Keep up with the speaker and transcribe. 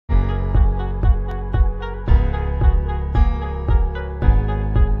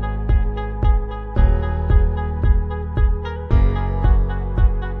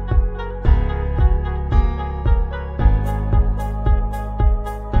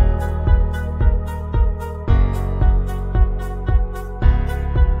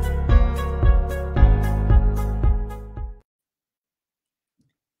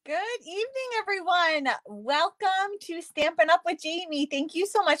everyone. Welcome to Stampin' Up with Jamie. Thank you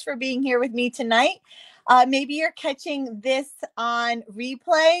so much for being here with me tonight. Maybe you're catching this on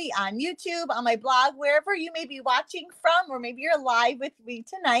replay on YouTube, on my blog, wherever you may be watching from, or maybe you're live with me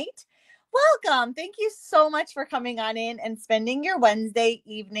tonight. Welcome. Thank you so much for coming on in and spending your Wednesday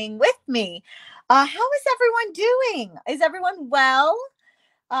evening with me. How is everyone doing? Is everyone well?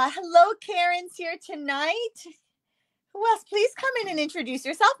 Hello, Karen's here tonight. Who else? Please come in and introduce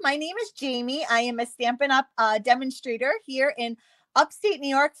yourself. My name is Jamie. I am a Stampin' Up demonstrator here in upstate New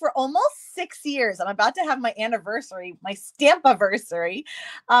York for almost 6 years. I'm about to have my anniversary, my Stampiversary,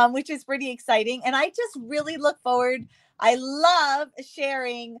 which is pretty exciting. And I just really look forward. I love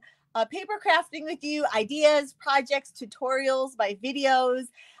sharing paper crafting with you, ideas, projects, tutorials, my videos.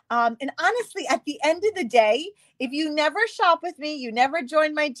 And honestly, at the end of the day, if you never shop with me, you never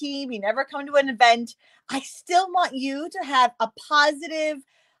join my team, you never come to an event, I still want you to have a positive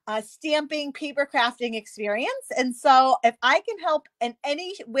stamping, paper crafting experience. And so if I can help in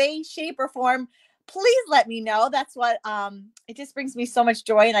any way, shape, or form, please let me know. That's what it just brings me so much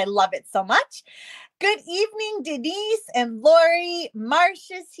joy, and I love it so much. Good evening, Denise and Lori.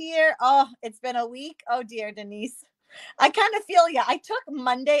 Marcia's here. Oh, it's been a week. Oh dear, Denise. I kind of feel you. I took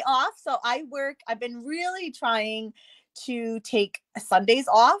Monday off, so I've been really trying to take Sundays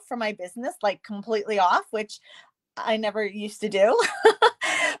off for my business, like completely off, which I never used to do.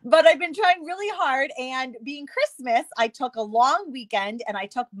 But I've been trying really hard, and being Christmas, I took a long weekend and I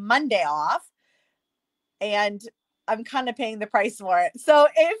took Monday off, and I'm kind of paying the price for it. So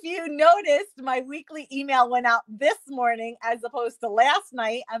if you noticed, my weekly email went out this morning as opposed to last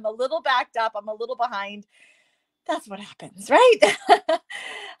night. I'm a little backed up. I'm a little behind. That's what happens, right?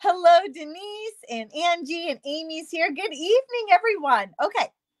 Hello, Denise and Angie and Amy's here. Good evening, everyone. Okay.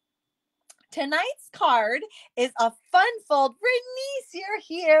 Tonight's card is a fun fold. Bernice, you're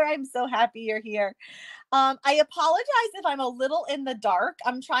here. I'm so happy you're here. I apologize if I'm a little in the dark.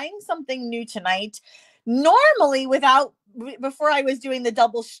 I'm trying something new tonight. Normally, before I was doing the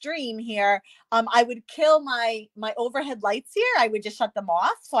double stream here, I would kill my overhead lights here. I would just shut them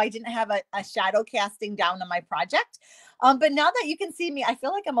off, so I didn't have a shadow casting down on my project. But now that you can see me, I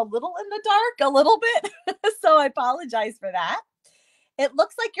feel like I'm a little in the dark, a little bit. So I apologize for that. It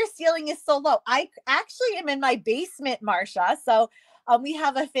looks like your ceiling is so low. I actually am in my basement, Marcia. So we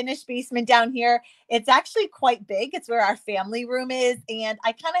have a finished basement down here. It's actually quite big. It's where our family room is. And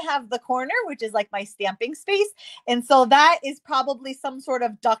I kind of have the corner, which is like my stamping space. And so that is probably some sort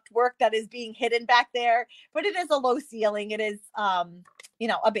of duct work that is being hidden back there. But it is a low ceiling. It is,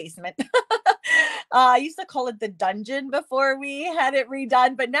 a basement. I used to call it the dungeon before we had it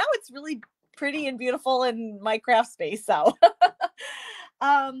redone. But now it's really pretty and beautiful in my craft space. So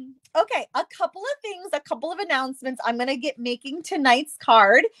okay, a couple of announcements. I'm going to making tonight's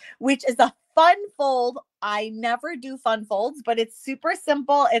card, which is a fun fold. I never do fun folds, but it's super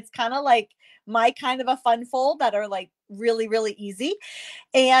simple. It's kind of like my kind of a fun fold that are like really, really easy.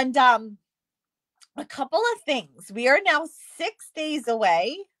 And a couple of things. We are now 6 days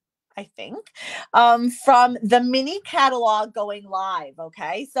away, I think, from the mini catalog going live.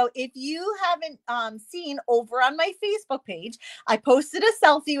 Okay. So if you haven't seen over on my Facebook page, I posted a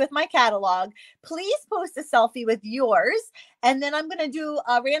selfie with my catalog. Please post a selfie with yours. And then I'm going to do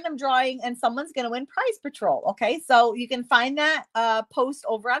a random drawing and someone's going to win Prize Patrol. Okay. So you can find that post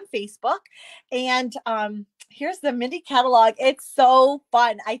over on Facebook. And here's the mini catalog. It's so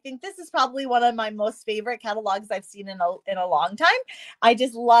fun. I think this is probably one of my most favorite catalogs I've seen in a long time. I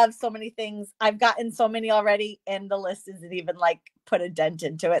just love so many things. I've gotten so many already, and the list isn't even like put a dent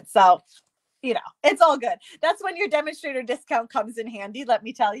into it. So, it's all good. That's when your demonstrator discount comes in handy, let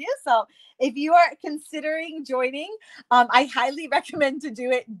me tell you. So if you are considering joining, I highly recommend to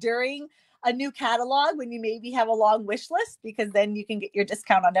do it during a new catalog when you maybe have a long wish list, because then you can get your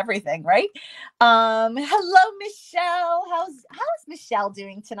discount on everything, right? Hello, Michelle. How's Michelle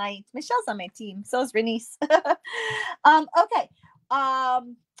doing tonight? Michelle's on my team. So is Bernice. Okay.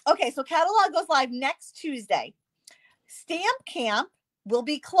 Okay. So catalog goes live next Tuesday. Stamp Camp will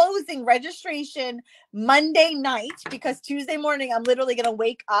be closing registration Monday night, because Tuesday morning, I'm literally going to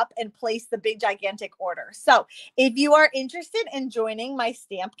wake up and place the big gigantic order. So if you are interested in joining my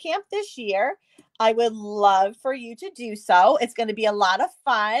Stamp Camp this year, I would love for you to do so. It's going to be a lot of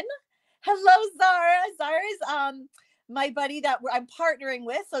fun. Hello, Zara. Zara's my buddy that I'm partnering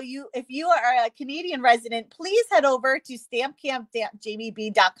with. So if you are a Canadian resident, please head over to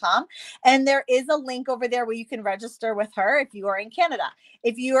stampcamp.jmb.com. And there is a link over there where you can register with her if you are in Canada.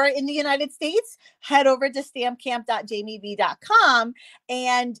 If you are in the United States, head over to stampcamp.jmb.com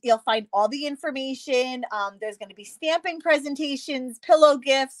and you'll find all the information. There's going to be stamping presentations, pillow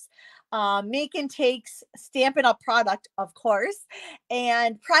gifts, Macon takes Stampin' Up product, of course,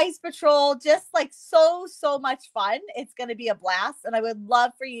 and Prize Patrol, just like so much fun. It's going to be a blast, and I would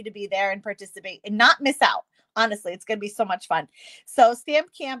love for you to be there and participate and not miss out. Honestly, it's going to be so much fun. So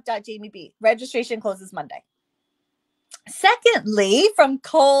stampcamp.jamie.b. Registration closes Monday. Secondly, from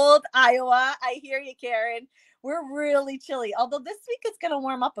cold Iowa, I hear you, Karen. We're really chilly, although this week it's going to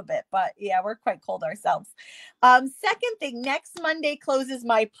warm up a bit, but yeah, we're quite cold ourselves. Second thing, next Monday closes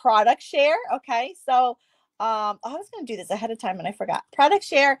my product share. Okay, so I was going to do this ahead of time and I forgot. Product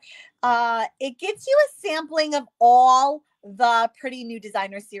share, it gets you a sampling of all the pretty new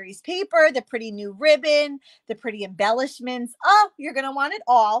designer series paper, the pretty new ribbon, the pretty embellishments. Oh, you're going to want it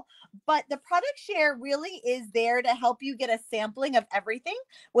all. But the product share really is there to help you get a sampling of everything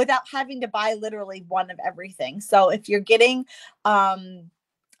without having to buy literally one of everything. So if you're getting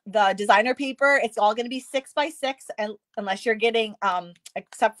the designer paper, it's all going to be 6x6, and unless you're getting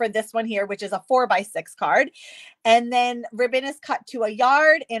except for this one here, which is a 4x6 card. And then ribbon is cut to a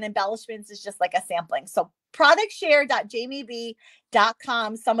yard, and embellishments is just like a sampling. So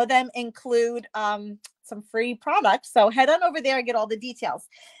productshare.jamie.b.com. Some of them include some free products. So head on over there and get all the details.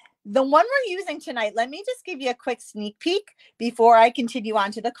 The one we're using tonight, let me just give you a quick sneak peek before I continue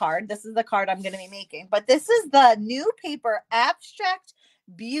on to the card. This is the card I'm going to be making, but this is the new paper, Abstract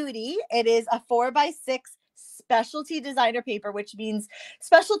Beauty. It is a 4x6 specialty designer paper, which means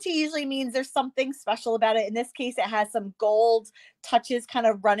specialty usually means there's something special about it. In this case, it has some gold touches kind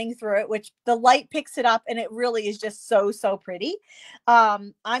of running through it, which the light picks it up, and it really is just so pretty.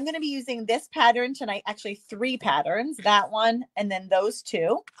 I'm going to be using this pattern tonight, actually 3 patterns, that one, and then those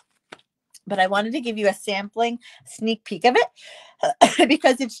 2. But I wanted to give you a sampling sneak peek of it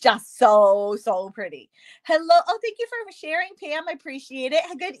because it's just so pretty. Hello. Oh, thank you for sharing, Pam. I appreciate it.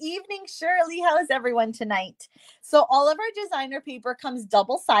 Good evening, Shirley. How is everyone tonight? So all of our designer paper comes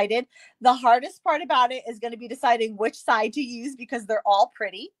double-sided. The hardest part about it is going to be deciding which side to use because they're all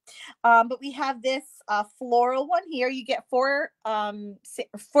pretty. But we have this floral one here. You get 4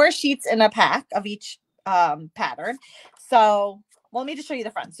 sheets in a pack of each pattern. So well, let me just show you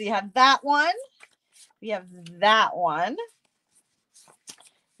the front. So you have that one. We have that one.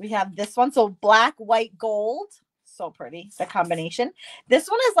 We have this one. So black, white, gold. So pretty, the combination. This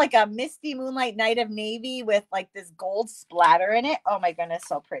one is like a misty moonlight night of navy with like this gold splatter in it. Oh my goodness,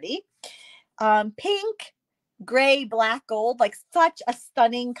 so pretty. Pink, gray, black, gold. Like such a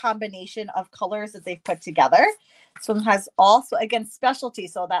stunning combination of colors that they've put together. This one has also, again, specialty.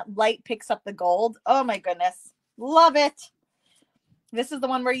 So that light picks up the gold. Oh my goodness. Love it. This is the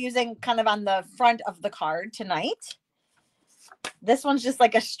one we're using kind of on the front of the card tonight. This one's just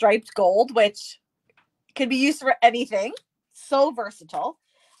like a striped gold, which could be used for anything. So versatile.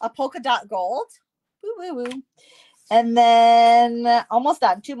 A polka dot gold. Woo, woo, woo. And then almost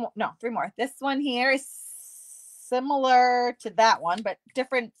done. 3 more. This one here is similar to that one, but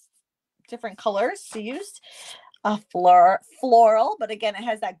different colors used. A floral, but again, it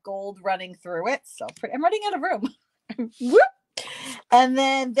has that gold running through it. So pretty. I'm running out of room. Whoop. And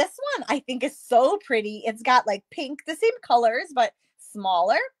then this one I think is so pretty. It's got like pink, the same colors, but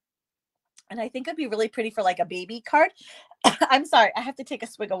smaller. And I think it'd be really pretty for like a baby card. I'm sorry. I have to take a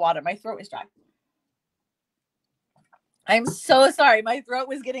swig of water. My throat is dry. I'm so sorry. My throat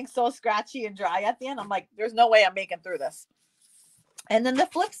was getting so scratchy and dry at the end. I'm like, there's no way I'm making through this. And then the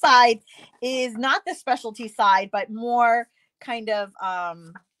flip side is not the specialty side, but more kind of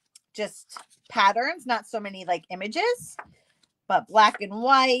just patterns, not so many like images. But black and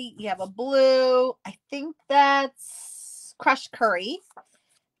white, you have a blue. I think that's crushed curry.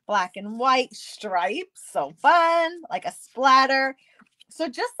 Black and white stripes. So fun, like a splatter. So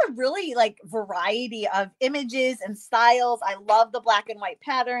just a really like variety of images and styles. I love the black and white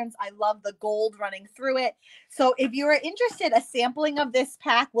patterns. I love the gold running through it. So if you are interested, a sampling of this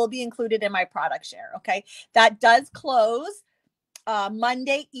pack will be included in my product share. Okay. That does close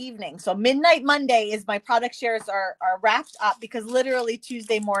Monday evening. So midnight Monday is my product shares are wrapped up because literally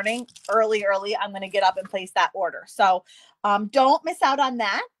Tuesday morning, early, I'm going to get up and place that order. So don't miss out on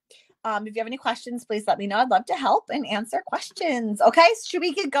that. If you have any questions, please let me know. I'd love to help and answer questions. Okay, should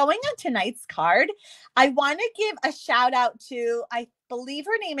we get going on tonight's card? I want to give a shout out to, I believe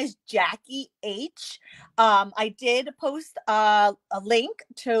her name is Jackie H. I did post a link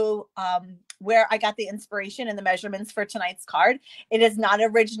to where I got the inspiration and the measurements for tonight's card. It is not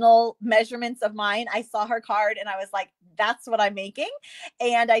original measurements of mine. I saw her card and I was like, that's what I'm making.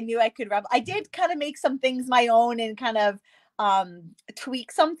 And I knew I could I did kind of make some things my own and kind of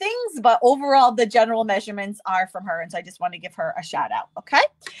tweak some things, but overall the general measurements are from her. And so I just want to give her a shout out. Okay.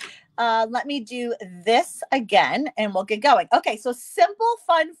 let me do this again and we'll get going. Okay, so simple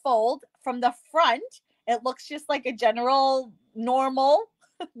fun fold from the front. It looks just like a general normal,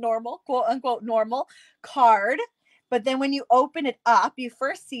 quote unquote normal card. But then when you open it up, you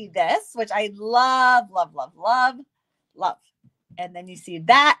first see this, which I love, love, love, love, love. And then you see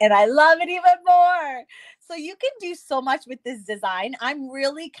that, and I love it even more. So you can do so much with this design. I'm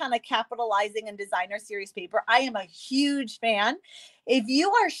really kind of capitalizing in designer series paper. I am a huge fan. If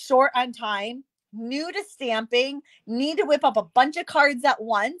you are short on time, new to stamping, need to whip up a bunch of cards at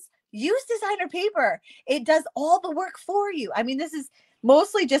once, use designer paper. It does all the work for you. I mean, this is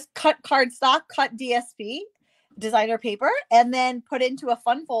mostly just cut cardstock, cut DSP, designer paper, and then put it into a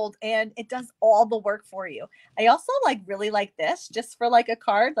fun fold, and it does all the work for you. I also really like this just for like a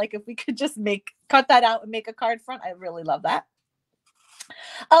card. Like if we could just cut that out and make a card front, I really love that.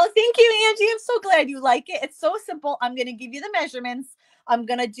 Oh, thank you, Angie. I'm so glad you like it. It's so simple. I'm going to give you the measurements. I'm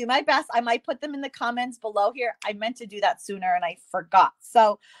going to do my best. I might put them in the comments below here. I meant to do that sooner and I forgot.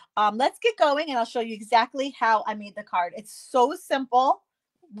 So let's get going and I'll show you exactly how I made the card. It's so simple.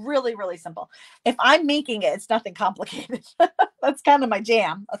 Really, really simple. If I'm making it, it's nothing complicated. That's kind of my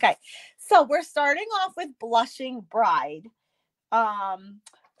jam. Okay. So we're starting off with Blushing Bride.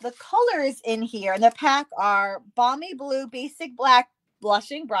 The colors in here in the pack are Balmy Blue, Basic Black,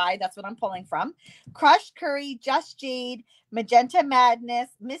 Blushing Bride. That's what I'm pulling from. Crushed Curry, Just Jade, Magenta Madness,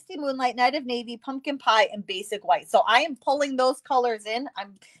 Misty Moonlight, Night of Navy, Pumpkin Pie, and Basic White. So I am pulling those colors in.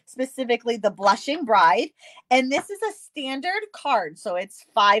 I'm specifically the Blushing Bride. And this is a standard card. So it's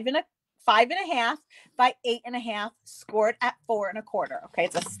 5.5 by 8.5, scored at 4.25. Okay,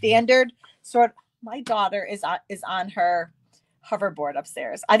 it's a standard sort. My daughter is on her hoverboard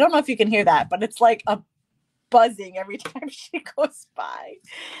upstairs. I don't know if you can hear that, but it's like a buzzing every time she goes by.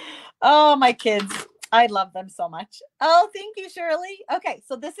 Oh, my kids. I love them so much. Oh, thank you, Shirley. Okay,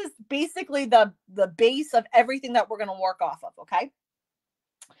 so this is basically the base of everything that we're going to work off of, okay?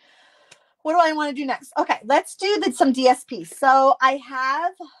 What do I want to do next? Okay, let's do some DSP. So I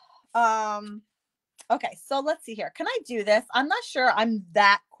have, okay, so let's see here. Can I do this? I'm not sure I'm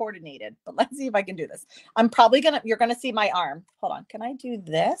that coordinated, but let's see if I can do this. I'm probably you're going to see my arm. Hold on. Can I do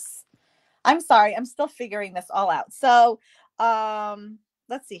this? I'm sorry. I'm still figuring this all out. So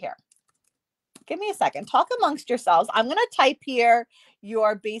let's see here. Give me a second. Talk amongst yourselves. I'm going to type here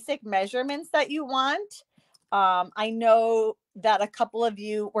your basic measurements that you want. I know that a couple of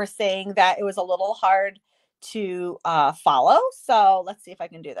you were saying that it was a little hard to follow. So let's see if I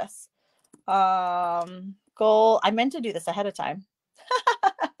can do this. Goal. I meant to do this ahead of time.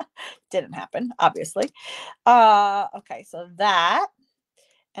 Didn't happen, obviously. Okay, so that.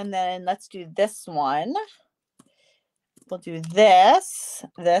 And then let's do this one. We'll do this.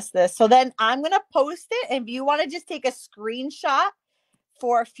 So then I'm going to post it. If you want to just take a screenshot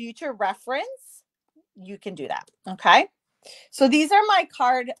for future reference, you can do that. Okay. So these are my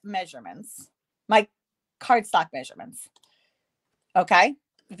card measurements, my cardstock measurements. Okay.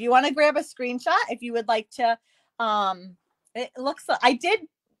 If you want to grab a screenshot, if you would like to, it looks like I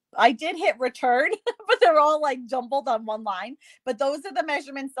did hit return, but they're all like jumbled on one line. But those are the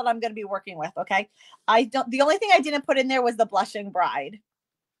measurements that I'm going to be working with. Okay. The only thing I didn't put in there was the Blushing Bride,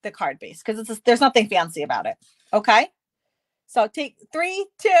 the card base, because there's nothing fancy about it. Okay. So take 3,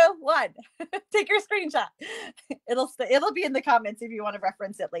 2, 1. Take your screenshot. It'll be in the comments if you want to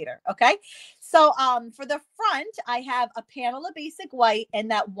reference it later. Okay. So for the front, I have a panel of Basic White and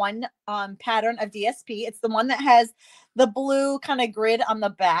that one pattern of DSP. It's the one that has the blue kind of grid on the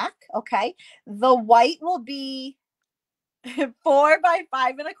back. Okay. The white will be 4 by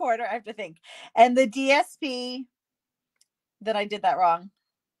 5.25. I have to think. And the DSP, I did that wrong.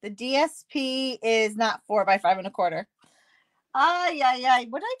 The DSP is not 4 by 5.25. Yeah.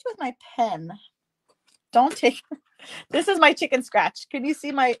 What did I do with my pen? Don't take. This is my chicken scratch. Can you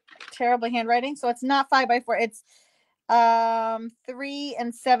see my terrible handwriting? So it's not 5 by 4. It's 3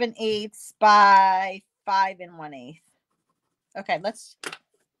 7/8 by 5 1/8. Okay, let's.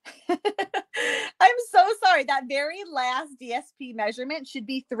 I'm so sorry. That very last DSP measurement should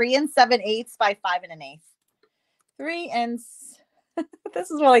be 3 7/8 by 5 1/8. 3 and.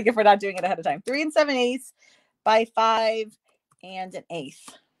 This is what I get for not doing it ahead of time. 3 7/8 by 5 1/8.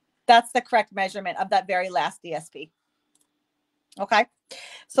 That's the correct measurement of that very last DSP. Okay,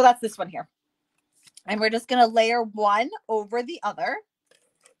 so that's this one here. And we're just going to layer one over the other.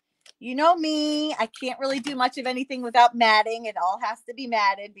 You know me, I can't really do much of anything without matting. It all has to be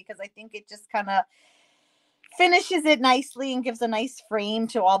matted because I think it just kind of finishes it nicely and gives a nice frame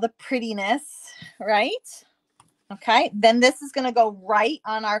to all the prettiness, right? Okay, then this is going to go right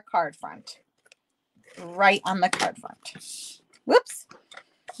on our card front. Right on the card front. Whoops.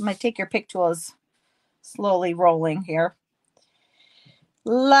 My take your pick tool is slowly rolling here.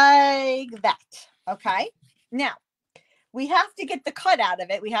 Like that. Okay. Now, we have to get the cut out of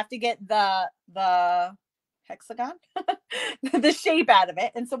it. We have to get the hexagon, the shape out of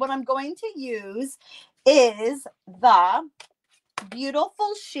it. And so what I'm going to use is the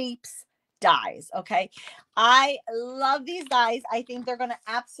Beautiful Shapes dies. Okay. I love these dies. I think they're going to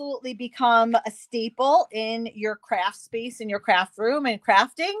absolutely become a staple in your craft space, in your craft room and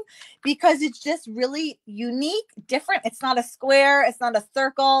crafting, because it's just really unique, different. It's not a square. It's not a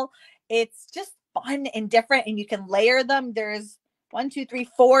circle. It's just fun and different, and you can layer them. There's 1, 2, 3,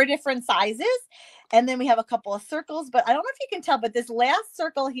 4 different sizes. And then we have a couple of circles, but I don't know if you can tell, but this last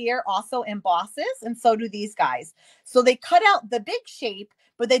circle here also embosses, and so do these guys. So they cut out the big shape,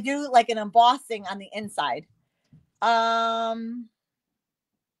 but they do like an embossing on the inside. I'm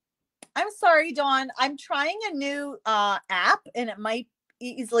sorry, Dawn. I'm trying a new app, and it might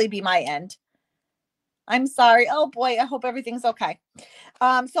easily be my end. I'm sorry. Oh boy, I hope everything's okay.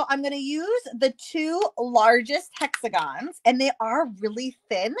 So I'm going to use the 2 largest hexagons, and they are really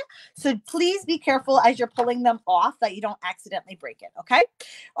thin. So please be careful as you're pulling them off that you don't accidentally break it. Okay.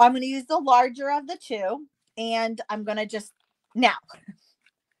 I'm going to use the larger of the 2, and I'm going to just now,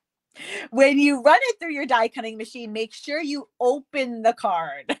 when you run it through your die cutting machine, make sure you open the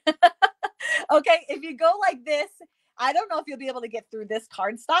card. Okay. If you go like this, I don't know if you'll be able to get through this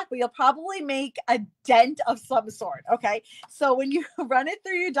cardstock, but you'll probably make a dent of some sort. Okay. So when you run it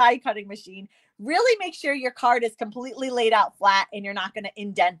through your die cutting machine, really make sure your card is completely laid out flat and you're not going to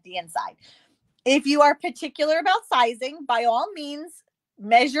indent the inside. If you are particular about sizing, by all means,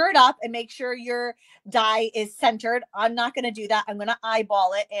 measure it up and make sure your die is centered. I'm not going to do that. I'm going to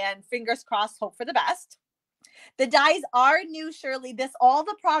eyeball it and fingers crossed, hope for the best. The dies are new, Shirley. All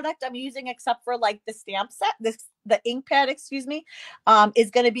the product I'm using, except for like the stamp set, the ink pad, excuse me,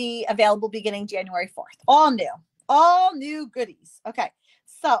 is going to be available beginning January 4th. All new goodies. Okay.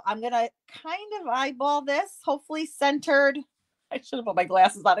 So I'm going to kind of eyeball this, hopefully centered. I should have put my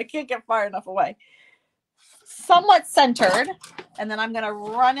glasses on. I can't get far enough away. Somewhat centered. And then I'm going to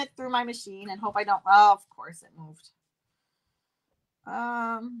run it through my machine and hope I don't, oh, of course it moved.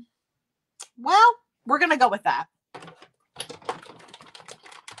 Well, we're going to go with that.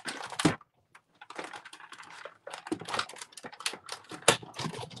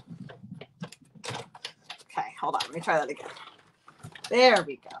 Okay, hold on. Let me try that again. There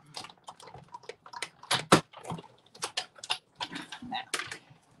we go.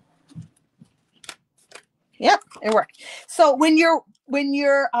 Yep, it worked. So when you're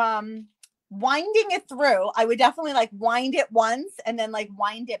winding it through, I would definitely like wind it once and then like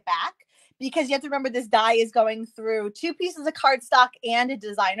wind it back, because you have to remember this die is going through 2 pieces of cardstock and a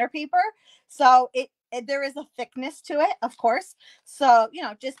designer paper. So there is a thickness to it, of course. So,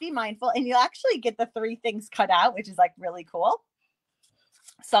 just be mindful, and you'll actually get the 3 things cut out, which is like really cool.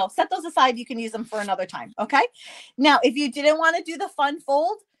 So set those aside. You can use them for another time. Okay. Now, if you didn't want to do the fun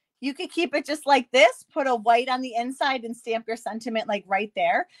fold, you could keep it just like this, put a white on the inside and stamp your sentiment like right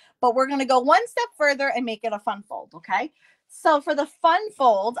there. But we're going to go one step further and make it a fun fold. Okay. So for the fun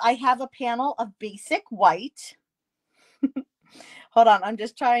fold, I have a panel of basic white. Hold on. I'm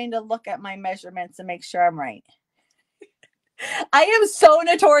just trying to look at my measurements and make sure I'm right. I am so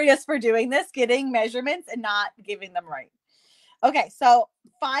notorious for doing this, getting measurements and not giving them right. Okay. So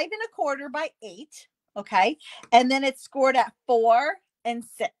 5 1/4 by 8. Okay. And then it's scored at 4 and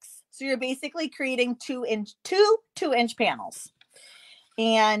 6. So you're basically creating 2-inch panels.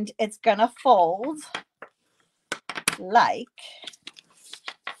 And it's going to fold like,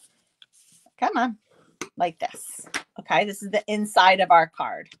 come on, like this. Okay, this is the inside of our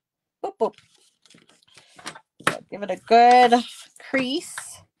card. Boop, boop. So give it a good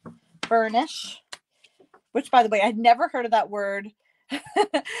crease, burnish, which, by the way, I'd never heard of that word.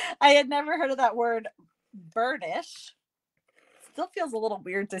 I had never heard of that word, burnish. Still feels a little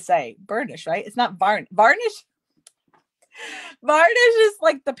weird to say burnish, right? It's not varnish. Varnish is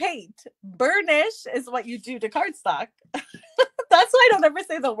like the paint. Burnish is what you do to cardstock. That's why I don't ever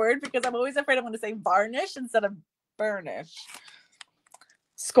say the word, because I'm always afraid I'm going to say varnish instead of burnish.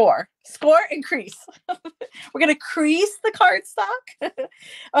 Score and crease. We're going to crease the cardstock.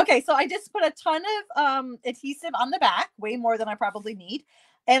 Okay, so I just put a ton of adhesive on the back, way more than I probably need.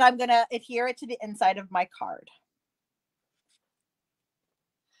 And I'm going to adhere it to the inside of my card.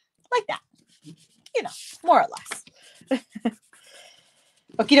 Like that. More or less.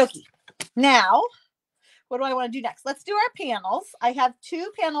 Okie dokie. Now, what do I want to do next? Let's do our panels. I have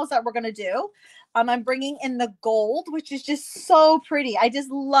 2 panels that we're going to do. I'm bringing in the gold, which is just so pretty. I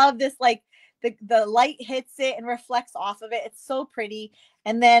just love this, like the light hits it and reflects off of it. It's so pretty.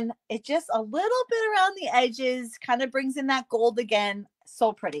 And then it just a little bit around the edges kind of brings in that gold again.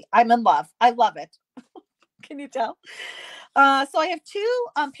 So pretty. I'm in love. I love it. Can you tell? So I have two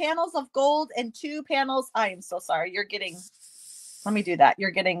panels of gold and two panels. I am so sorry. You're getting, let me do that.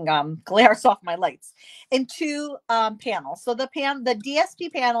 You're getting glares off my lights in two panels. So the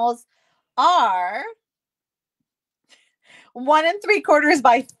DSP panels are 1 3/4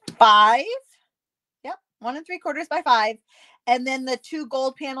 by 5. Yep, 1 3/4 by 5. And then the two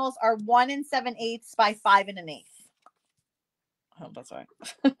gold panels are 1 7/8 by 5 1/8. I hope that's right.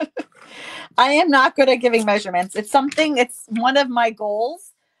 I am not good at giving measurements. It's one of my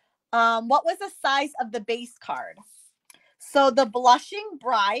goals. What was the size of the base card? So the blushing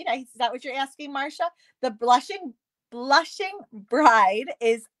bride, is that what you're asking, Marcia? The blushing bride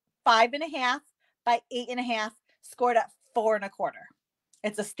is 5 1/2 by 8 1/2, scored at 4 1/4.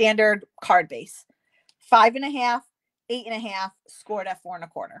 It's a standard card base. 5 1/2, 8 1/2, scored at 4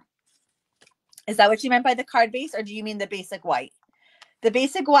 1/4. Is that what you meant by the card base, or do you mean the basic white? The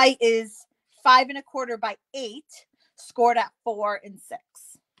basic white is 5 1/4 by 8, scored at 4 and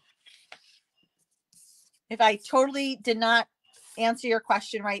 6. If I totally did not answer your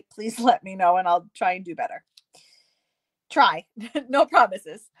question right, please let me know and I'll try and do better. Try. No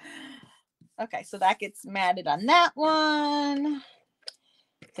promises. Okay, so that gets matted on that one.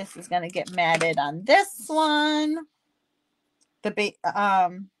 This is going to get matted on this one. That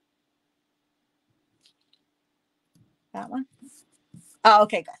one. Oh,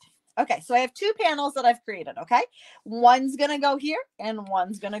 okay, good. Okay, so I have two panels that I've created, okay? One's going to go here and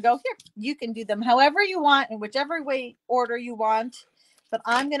one's going to go here. You can do them however you want in whichever way order you want, but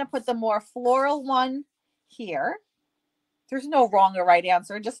I'm going to put the more floral one here. There's no wrong or right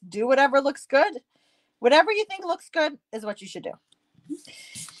answer. Just do whatever looks good. Whatever you think looks good is what you should do.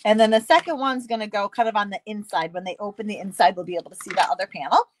 And then the second one's going to go kind of on the inside. When they open the inside, we'll be able to see that other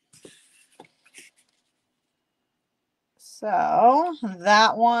panel. So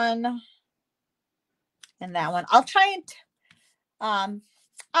that one and that one. I'll try and,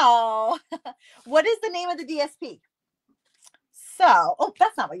 what is the name of the DSP? So,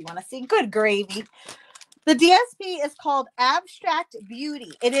 that's not what you want to see. Good gravy. The DSP is called Abstract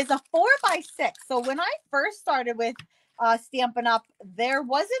Beauty. It is a 4x6. So when I first started with Stampin' Up, there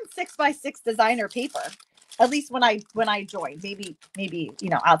wasn't 6x6 designer paper. At least when I joined, maybe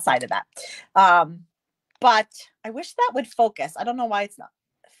outside of that. But I wish that would focus. I don't know why it's not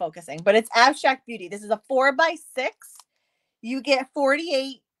focusing, but it's Abstract Beauty. This is a 4x6. You get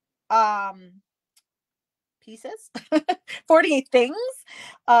 48 pieces, 48 things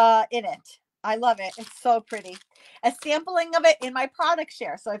in it. I love it. It's so pretty. A sampling of it in my product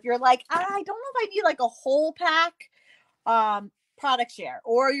share. So if you're like, I don't know if I need like a whole pack product share,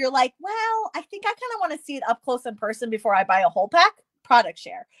 or you're like, well, I think I kind of want to see it up close in person before I buy a whole pack, product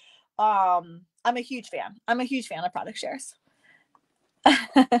share. I'm a huge fan. I'm a huge fan of product shares.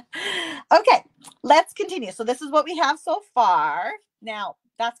 Okay, let's continue. So this is what we have so far. Now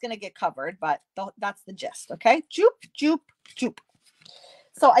that's going to get covered, but that's the gist. Okay. Joop, joop, joop.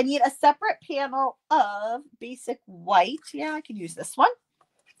 So I need a separate panel of basic white. Yeah, I can use this one.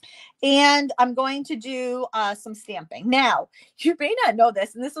 And I'm going to do some stamping. Now, you may not know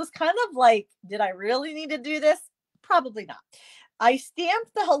this, and this was kind of like, did I really need to do this? Probably not. I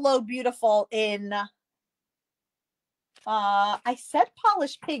stamped the Hello Beautiful in, I said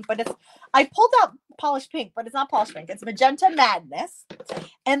polished pink, but I pulled out polished pink, but it's not polished pink. It's Magenta Madness.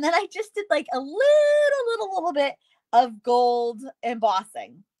 And then I just did like a little bit of gold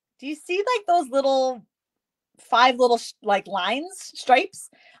embossing. Do you see like those little 5 little like lines,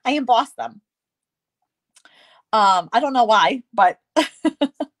 stripes? I embossed them. I don't know why, but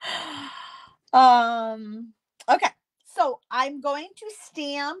okay. So I'm going to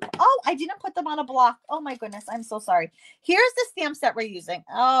stamp. Oh, I didn't put them on a block. Oh my goodness, I'm so sorry. Here's the stamp set we're using.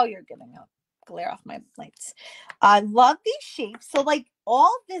 Oh, you're getting a glare off my lights. I love these shapes. So like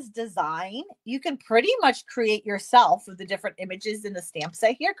all this design, you can pretty much create yourself with the different images in the stamp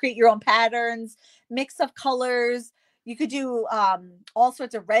set here. Create your own patterns, mix of colors. You could do all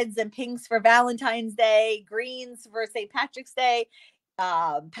sorts of reds and pinks for Valentine's Day, greens for St. Patrick's Day,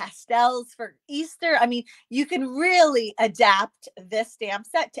 pastels for Easter. I mean, you can really adapt this stamp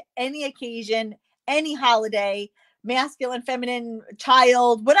set to any occasion, any holiday, masculine, feminine,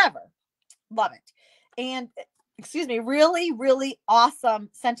 child, whatever. Love it. And excuse me, really, really awesome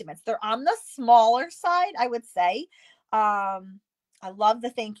sentiments. They're on the smaller side, I would say. I love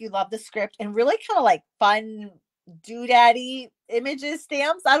the thank you, love the script, and really kind of like fun doodaddy images,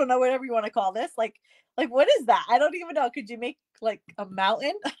 stamps. I don't know, whatever you want to call this. Like Like, what is that? I don't even know. Could you make like a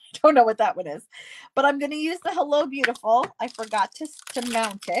mountain? I don't know what that one is. But I'm going to use the Hello Beautiful. I forgot to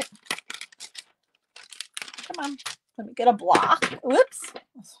mount it. Come on. Let me get a block. Whoops.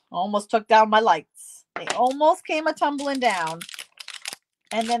 Almost took down my lights. They almost came a tumbling down.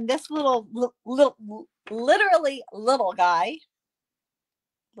 And then this literally little guy.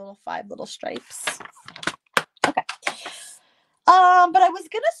 Little 5 little stripes. Okay. But I was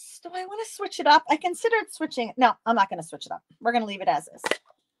going to, do I want to switch it up? I considered switching. No, I'm not going to switch it up. We're going to leave it as is.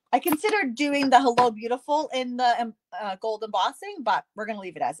 I considered doing the Hello Beautiful in the gold embossing, but we're going to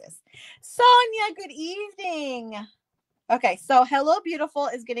leave it as is. Sonia, good evening. Okay, so Hello Beautiful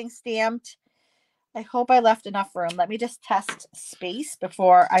is getting stamped. I hope I left enough room. Let me just test space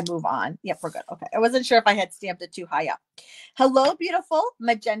before I move on. Yep, we're good. Okay, I wasn't sure if I had stamped it too high up. Hello Beautiful,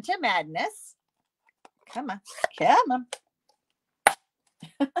 Magenta Madness. Come on, come on.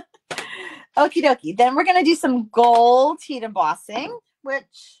 Okie dokie. Then we're going to do some gold heat embossing,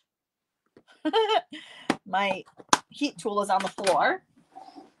 which my heat tool is on the floor.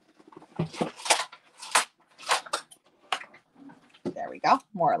 There we go,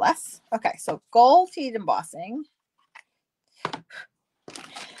 more or less. Okay, so gold heat embossing.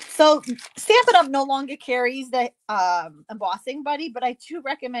 So Stampin' Up! No longer carries the embossing buddy, but I do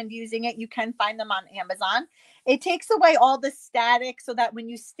recommend using it. You can find them on Amazon. It takes away all the static so that when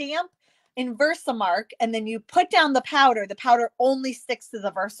you stamp in Versamark and then you put down the powder only sticks to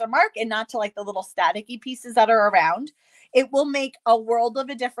the Versamark and not to like the little staticky pieces that are around. It will make a world of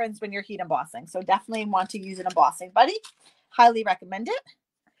a difference when you're heat embossing. So definitely want to use an embossing buddy. Highly recommend it.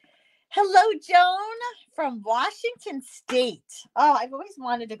 Hello, Joan from Washington State. Oh, I've always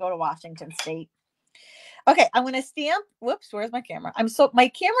wanted to go to Washington State. Okay, I'm going to stamp. Whoops, where's my camera? My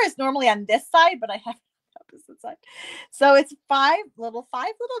camera is normally on this side, but I have opposite side. So it's 5 little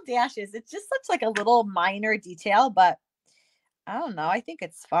dashes. It's just such like a little minor detail, but I don't know. I think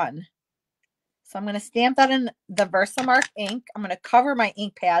it's fun. So I'm going to stamp that in the Versamark ink. I'm going to cover my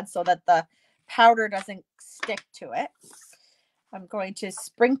ink pad so that the powder doesn't stick to it. I'm going to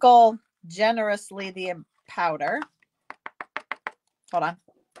sprinkle generously the powder. Hold on.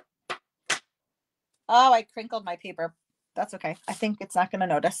 Oh, I crinkled my paper. That's okay. I think it's not going to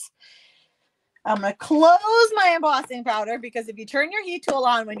notice. I'm going to close my embossing powder because if you turn your heat tool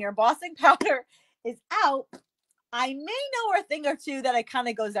on when your embossing powder is out, I may know a thing or two that it kind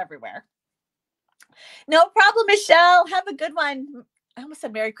of goes everywhere. No problem, Michelle. Have a good one. I almost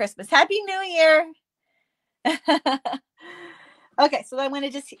said Merry Christmas. Happy New Year. Okay, so I'm going to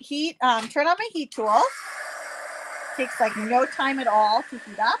just turn on my heat tool. Takes like no time at all to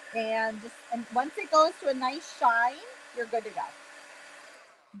heat up, and once it goes to a nice shine, you're good to go.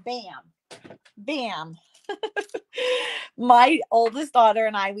 Bam, bam. My oldest daughter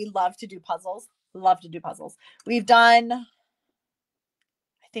and I, we love to do puzzles. We've done, I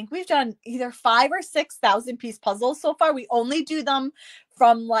think we've done either 5,000 or 6,000 piece puzzles so far. We only do them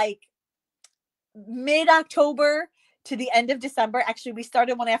from like mid-October to the end of December. Actually, we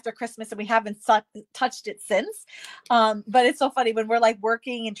started one after Christmas and we haven't touched it since. But it's so funny when we're like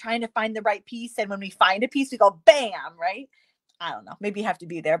working and trying to find the right piece. And when we find a piece, we go, bam, right? I don't know. Maybe you have to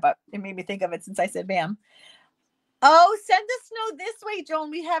be there, but it made me think of it since I said bam. Oh, send the snow this way,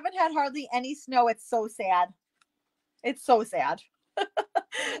 Joan. We haven't had hardly any snow. It's so sad. It's so sad.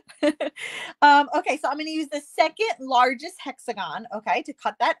 Okay, so I'm going to use the second largest hexagon, okay, to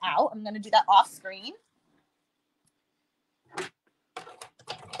cut that out. I'm going to do that off screen.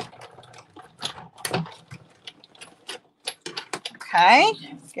 Okay,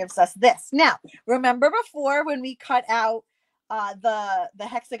 gives us this. Now, remember before when we cut out the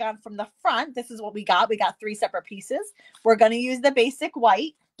hexagon from the front, this is what we got. We got 3 separate pieces. We're going to use the basic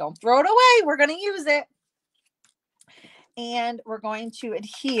white. Don't throw it away. We're going to use it. And we're going to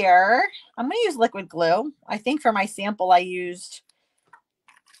adhere. I'm going to use liquid glue. I think for my sample, I used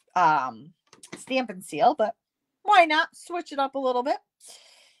Stampin' Seal, but why not switch it up a little bit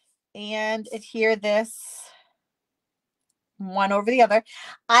and adhere this one over the other.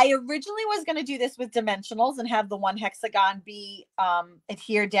 I originally was going to do this with dimensionals and have the one hexagon be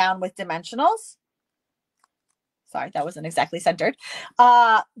adhered down with dimensionals. Sorry, that wasn't exactly centered.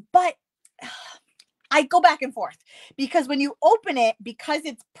 But I go back and forth because when you open it, because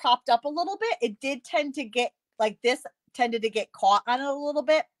it's propped up a little bit, it did tend to get like this tended to get caught on it a little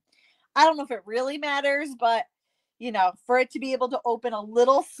bit. I don't know if it really matters, but you know, for it to be able to open a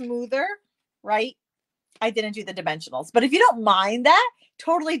little smoother, right? I didn't do the dimensionals, but if you don't mind that,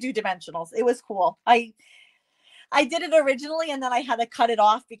 totally do dimensionals. It was cool. I did it originally and then I had to cut it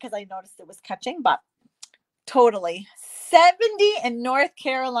off because I noticed it was catching, but totally. 70 in North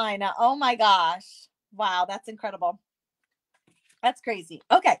Carolina. Oh my gosh. Wow, that's incredible. That's crazy.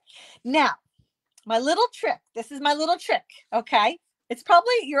 Okay, now my little trick. This is my little trick. Okay, it's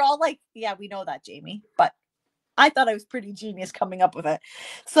probably, you're all like, yeah, we know that, Jamie, but I thought I was pretty genius coming up with it.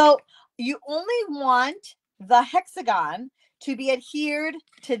 So you only want the hexagon to be adhered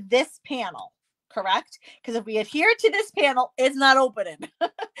to this panel, correct? Because if we adhere to this panel, it's not opening.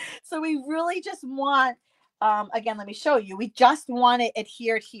 So we really just want, again, let me show you. We just want it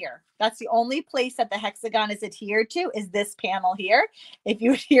adhered here. That's the only place that the hexagon is adhered to, is this panel here. If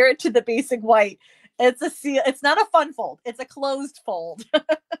you adhere it to the basic white, it's a seal. It's not a fun fold. It's a closed fold.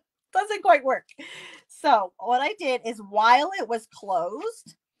 Doesn't quite work. So what I did is, while it was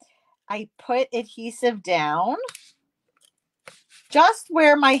closed, I put adhesive down just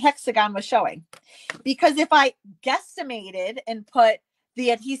where my hexagon was showing. Because if I guesstimated and put the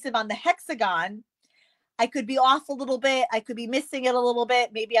adhesive on the hexagon, I could be off a little bit. I could be missing it a little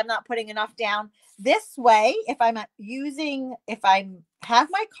bit. Maybe I'm not putting enough down. This way, if I have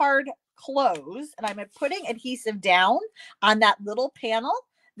my card closed and I'm putting adhesive down on that little panel,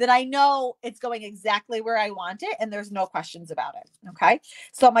 then I know it's going exactly where I want it and there's no questions about it. Okay.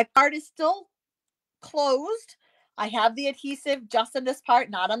 So my card is still closed. I have the adhesive just on this part,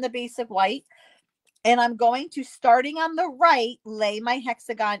 not on the basic white. And I'm going to, starting on the right, lay my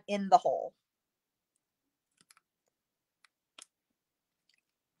hexagon in the hole.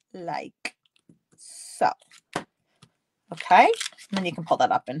 Like so. Okay. And then you can pull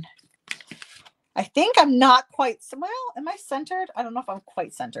that up, and I think I'm not quite, well, am I centered? I don't know if I'm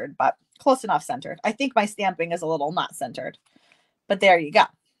quite centered, but close enough centered. I think my stamping is a little not centered, but there you go.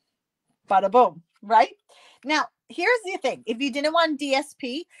 Bada boom, right? Now, here's the thing. If you didn't want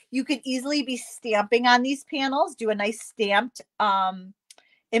DSP, you could easily be stamping on these panels, do a nice stamped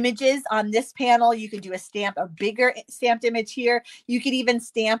images on this panel. You could do a bigger stamped image here. You could even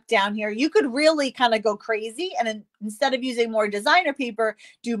stamp down here. You could really kind of go crazy. And instead of using more designer paper,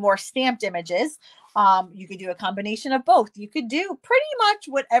 do more stamped images. You could do a combination of both. You could do pretty much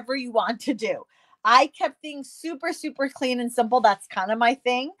whatever you want to do. I kept things super, super clean and simple. That's kind of my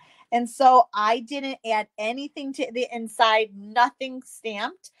thing. And so I didn't add anything to the inside, nothing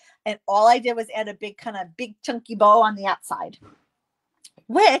stamped. And all I did was add a big chunky bow on the outside,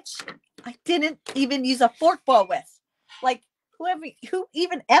 which I didn't even use a fork bow with. Like, who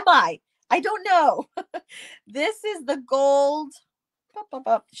even am I? I don't know. This is the gold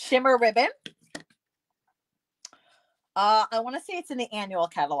shimmer ribbon. I want to say it's in the annual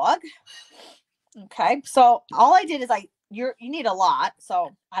catalog. Okay, so all I did is you need a lot,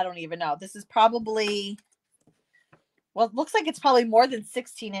 so I don't even know. This is probably, well, it looks like it's probably more than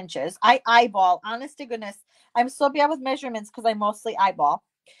 16 inches. I eyeball, honest to goodness. I'm so bad with measurements because I mostly eyeball.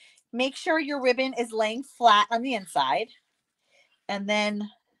 Make sure your ribbon is laying flat on the inside. And then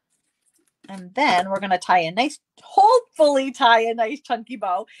we're going to hopefully tie a nice chunky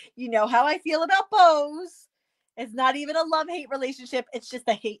bow. You know how I feel about bows. It's not even a love-hate relationship. It's just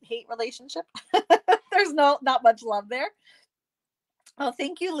a hate-hate relationship. There's not much love there. Oh,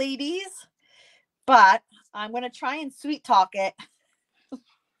 thank you, ladies. But I'm going to try and sweet talk it.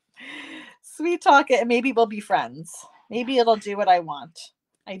 Sweet talk it, and maybe we'll be friends. Maybe it'll do what I want.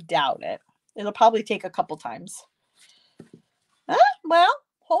 I doubt it. It'll probably take a couple times. Well,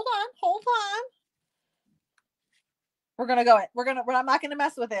 hold on. We're going to go it. I'm not going to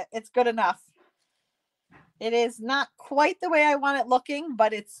mess with it. It's good enough. It is not quite the way I want it looking,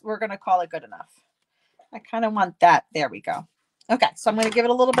 but we're going to call it good enough. I kind of want that. There we go. Okay, so I'm going to give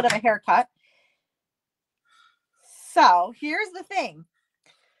it a little bit of a haircut. So here's the thing.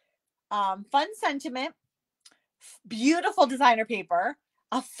 Fun sentiment, beautiful designer paper,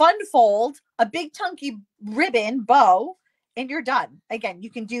 a fun fold, a big chunky ribbon bow, and you're done. Again, you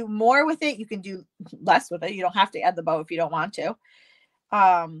can do more with it. You can do less with it. You don't have to add the bow if you don't want to.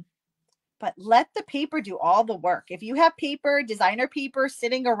 But let the paper do all the work. If you have paper, designer paper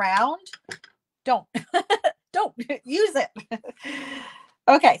sitting around, don't use it.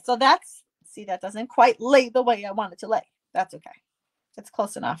 Okay, so that doesn't quite lay the way I want it to lay. That's okay. It's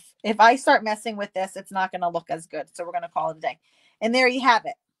close enough. If I start messing with this, it's not going to look as good. So we're going to call it a day. And there you have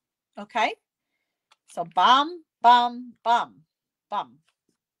it. Okay. So bum, bum, bum, bum.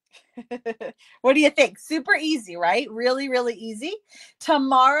 What do you think? Super easy, right? Really, really easy.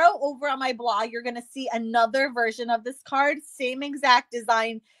 Tomorrow over on my blog, you're going to see another version of this card. Same exact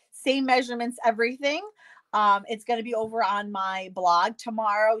design, same measurements, everything. It's going to be over on my blog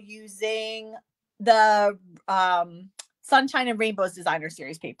tomorrow using the Sunshine and Rainbows Designer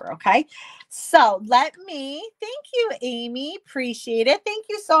Series paper, okay? So thank you, Amy. Appreciate it. Thank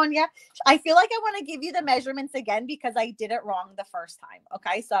you, Sonia. I feel like I want to give you the measurements again because I did it wrong the first time,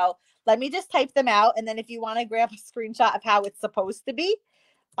 okay? So let me just type them out, and then if you want to grab a screenshot of how it's supposed to be,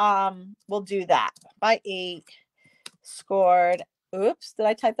 we'll do that. By 8, scored. Oops, did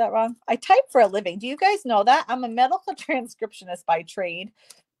I type that wrong? I type for a living. Do you guys know that? I'm a medical transcriptionist by trade.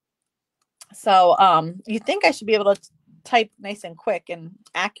 So you think I should be able to type nice and quick and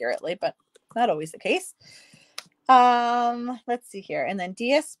accurately, but not always the case. Let's see here. And then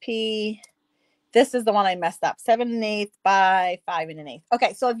DSP, this is the one I messed up. 7 1/8 by 5 1/8.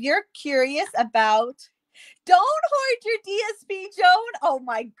 Okay, so if you're curious about, don't hoard your DSP, Joan. Oh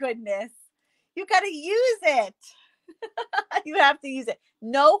my goodness. You got to use it. You have to use it.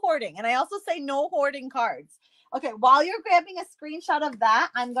 No hoarding. And I also say no hoarding cards. Okay, while you're grabbing a screenshot of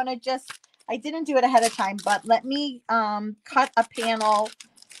that, I'm going to just, I didn't do it ahead of time, but let me cut a panel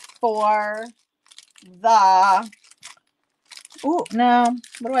for the, oh, no,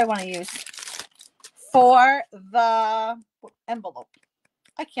 what do I want to use? For the envelope.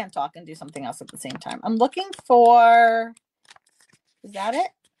 I can't talk and do something else at the same time. I'm looking for, is that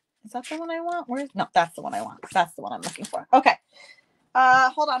it? Is that the one I want? Where's, no, that's the one I want. That's the one I'm looking for. Okay.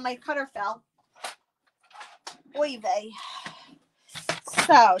 Hold on, my cutter fell. Oy vey.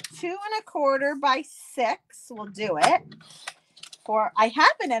 So 2 1/4 by 6 will do it. For I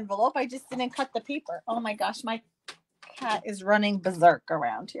have an envelope, I just didn't cut the paper. Oh my gosh, my cat is running berserk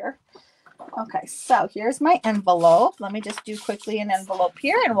around here. Okay, so here's my envelope. Let me just do quickly an envelope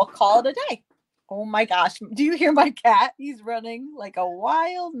here and we'll call it a day. Oh my gosh, do you hear my cat? He's running like a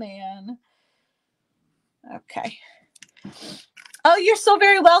wild man. Okay. Oh, you're so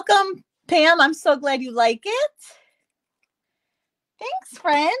very welcome, Pam. I'm so glad you like it. Thanks,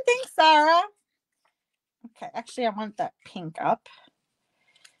 friend. Thanks, Sarah. Okay, actually, I want that pink up.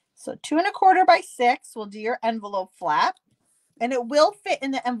 So 2 1/4 by 6 will do your envelope flap, and it will fit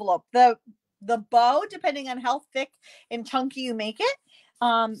in the envelope. The bow, depending on how thick and chunky you make it,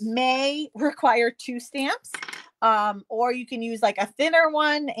 may require 2 stamps, or you can use like a thinner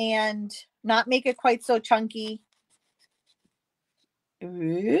one and not make it quite so chunky.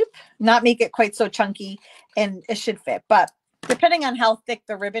 Not make it quite so chunky, and it should fit. But depending on how thick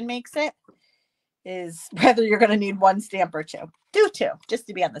the ribbon makes it, is whether you're going to need 1 stamp or 2. Do 2, just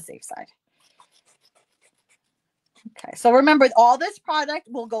to be on the safe side. Okay, so remember, all this product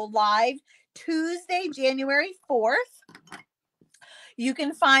will go live Tuesday, January 4th. You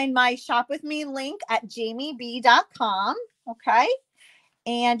can find my Shop With Me link at jamieb.com, okay?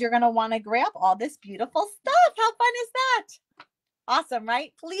 And you're going to want to grab all this beautiful stuff. How fun is that? Awesome,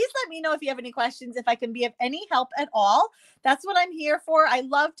 right? Please let me know if you have any questions, if I can be of any help at all. That's what I'm here for. I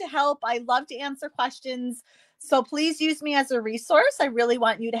love to help. I love to answer questions. So please use me as a resource. I really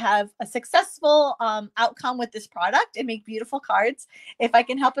want you to have a successful outcome with this product and make beautiful cards. If I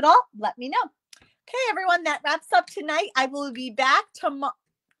can help at all, let me know. Okay, everyone, that wraps up tonight. I will be back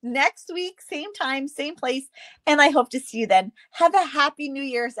next week, same time, same place, and I hope to see you then. Have a happy New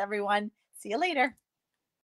Year's, everyone. See you later.